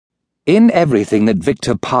In everything that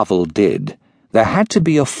Victor Pavel did, there had to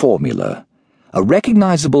be a formula, a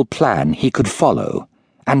recognizable plan he could follow,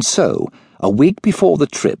 and so, a week before the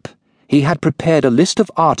trip, he had prepared a list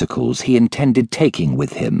of articles he intended taking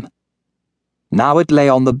with him. Now it lay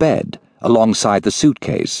on the bed, alongside the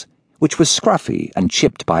suitcase, which was scruffy and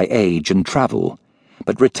chipped by age and travel,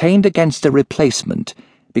 but retained against a replacement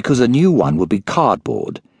because a new one would be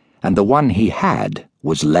cardboard, and the one he had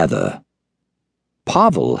was leather.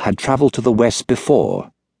 Pavel had travelled to the West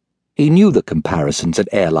before. He knew the comparisons at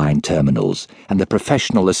airline terminals and the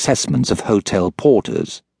professional assessments of hotel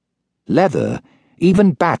porters. Leather,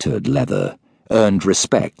 even battered leather, earned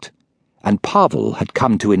respect, and Pavel had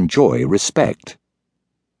come to enjoy respect.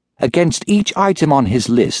 Against each item on his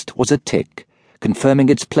list was a tick, confirming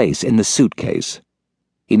its place in the suitcase.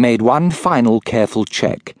 He made one final careful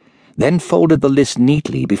check, then folded the list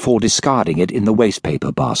neatly before discarding it in the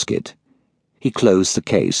wastepaper basket. He closed the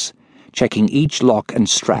case, checking each lock and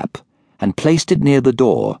strap, and placed it near the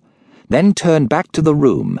door, then turned back to the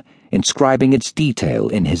room, inscribing its detail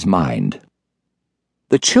in his mind.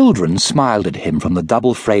 The children smiled at him from the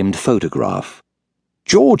double-framed photograph.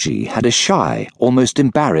 Georgie had a shy, almost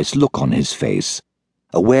embarrassed look on his face,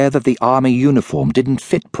 aware that the army uniform didn't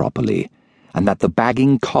fit properly, and that the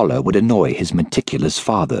bagging collar would annoy his meticulous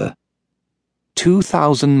father.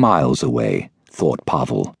 2,000 miles away, thought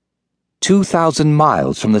Pavel. 2,000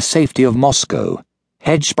 miles from the safety of Moscow,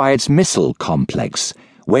 hedged by its missile complex,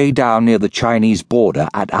 way down near the Chinese border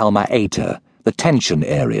at Alma-Ata, the tension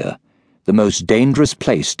area, the most dangerous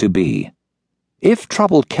place to be. If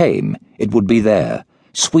trouble came, it would be there,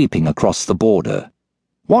 sweeping across the border.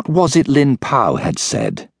 What was it Lin Pao had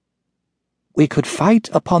said? "We could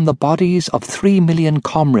fight upon the bodies of 3 million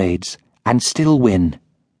comrades and still win."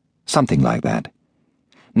 Something like that.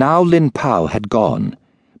 Now Lin Pao had gone,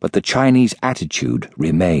 but the Chinese attitude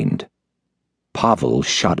remained. Pavel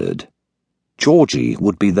shuddered. Georgie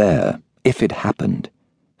would be there, if it happened,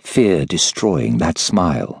 fear destroying that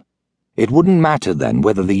smile. It wouldn't matter then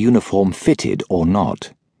whether the uniform fitted or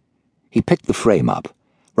not. He picked the frame up,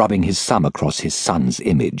 rubbing his thumb across his son's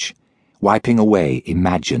image, wiping away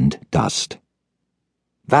imagined dust.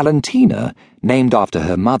 Valentina, named after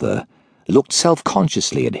her mother, looked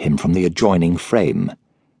self-consciously at him from the adjoining frame,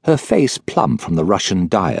 her face plump from the Russian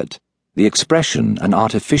diet, the expression an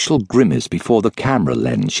artificial grimace before the camera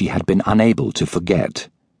lens she had been unable to forget.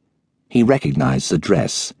 He recognized the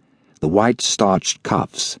dress, the white starched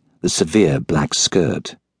cuffs, the severe black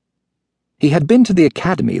skirt. He had been to the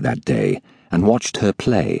academy that day and watched her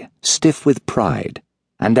play, stiff with pride,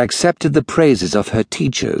 and accepted the praises of her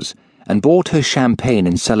teachers and bought her champagne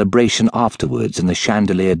in celebration afterwards in the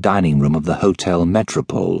chandelier dining room of the Hotel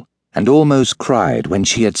Metropole, and almost cried when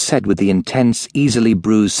she had said with the intense, easily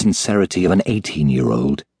bruised sincerity of an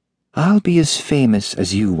 18-year-old, "I'll be as famous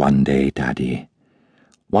as you one day, Daddy.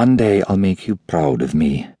 One day I'll make you proud of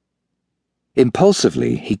me."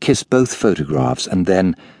 Impulsively, he kissed both photographs and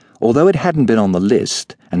then, although it hadn't been on the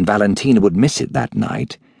list and Valentina would miss it that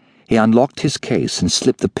night, he unlocked his case and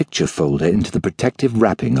slipped the picture folder into the protective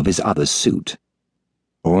wrapping of his other suit.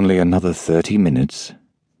 Only another 30 minutes.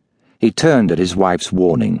 He turned at his wife's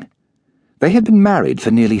warning. They had been married for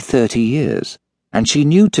nearly 30 years, and she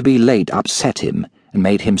knew to be late upset him and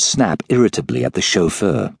made him snap irritably at the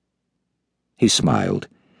chauffeur. He smiled,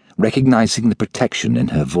 recognizing the protection in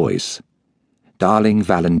her voice. Darling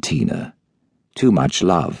Valentina. Too much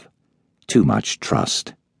love. Too much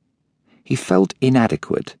trust. He felt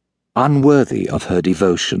inadequate, unworthy of her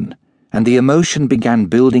devotion, and the emotion began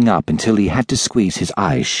building up until he had to squeeze his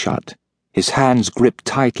eyes shut, his hands gripped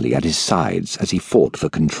tightly at his sides as he fought for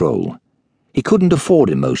control. He couldn't afford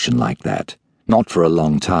emotion like that, not for a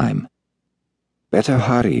long time. "Better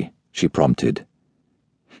hurry," she prompted.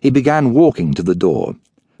 He began walking to the door,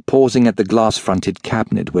 pausing at the glass-fronted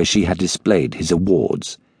cabinet where she had displayed his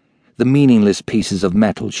awards, the meaningless pieces of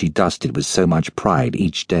metal she dusted with so much pride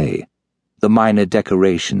each day, the minor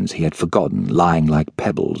decorations he had forgotten lying like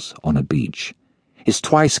pebbles on a beach, his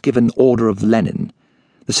twice-given Order of Lenin,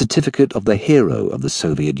 the certificate of the hero of the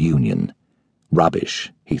Soviet Union.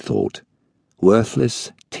 Rubbish, he thought.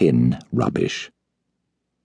 Worthless tin rubbish.